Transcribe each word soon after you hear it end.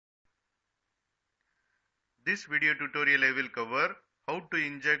This video tutorial I will cover how to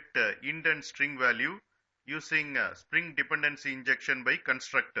inject int and string value using Spring Dependency Injection by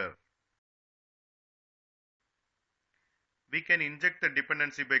Constructor. We can inject the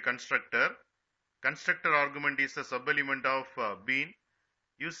dependency by constructor. Constructor argument is a sub-element of bean.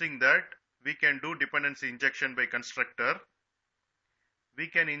 Using that, we can do dependency injection by constructor. We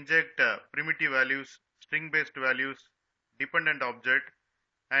can inject primitive values, string-based values, dependent object,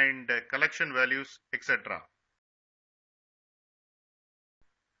 and collection values, etc.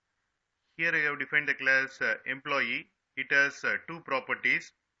 Here I have defined the class employee. It has two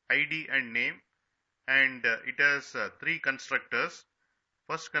properties, ID and name, and it has three constructors.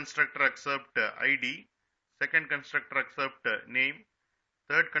 First constructor accept ID, second constructor accept name,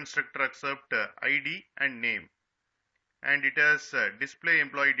 third constructor accept ID and name, and it has display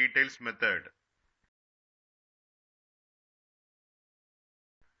employee details method.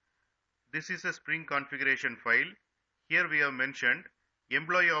 This is a Spring configuration file. Here we have mentioned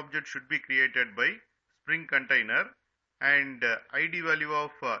employee object should be created by Spring container, and ID value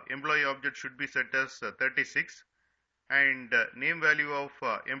of employee object should be set as 36, and name value of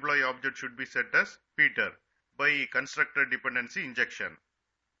employee object should be set as Peter by constructor dependency injection.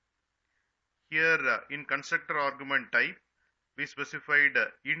 Here in constructor argument type, we specified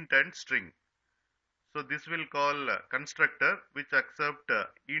int and string. So this will call constructor which accept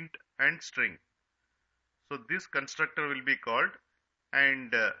int and string. So this constructor will be called,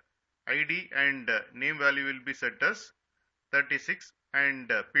 and ID and name value will be set as 36 and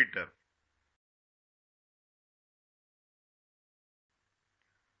Peter.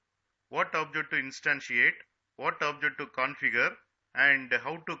 What object to instantiate, what object to configure, and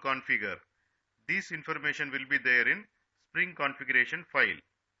how to configure. This information will be there in Spring configuration file.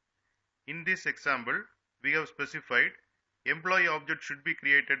 In this example, we have specified employee object should be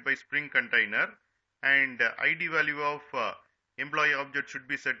created by Spring container, and ID value of employee object should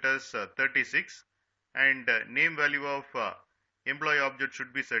be set as 36, and name value of employee object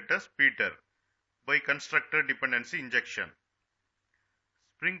should be set as Peter by constructor dependency injection.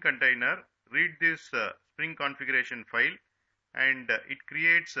 Spring container read this Spring configuration file, and it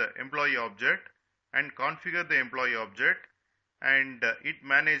creates employee object and configure the employee object, and it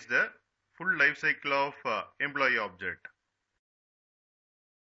manage the full life cycle of employee object.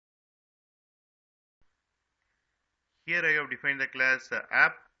 Here I have defined the class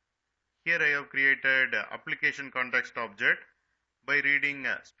app. Here I have created application context object by reading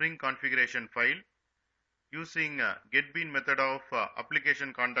Spring configuration file. Using getBean method of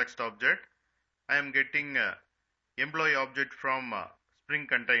application context object, I am getting employee object from Spring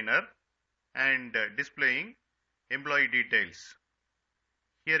container and displaying employee details.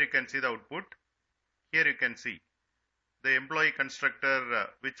 Here you can see the output. Here you can see the employee constructor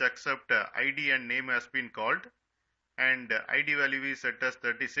which accept ID and name has been called, and ID value is set as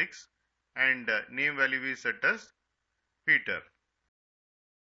 36 and name value is set as Peter.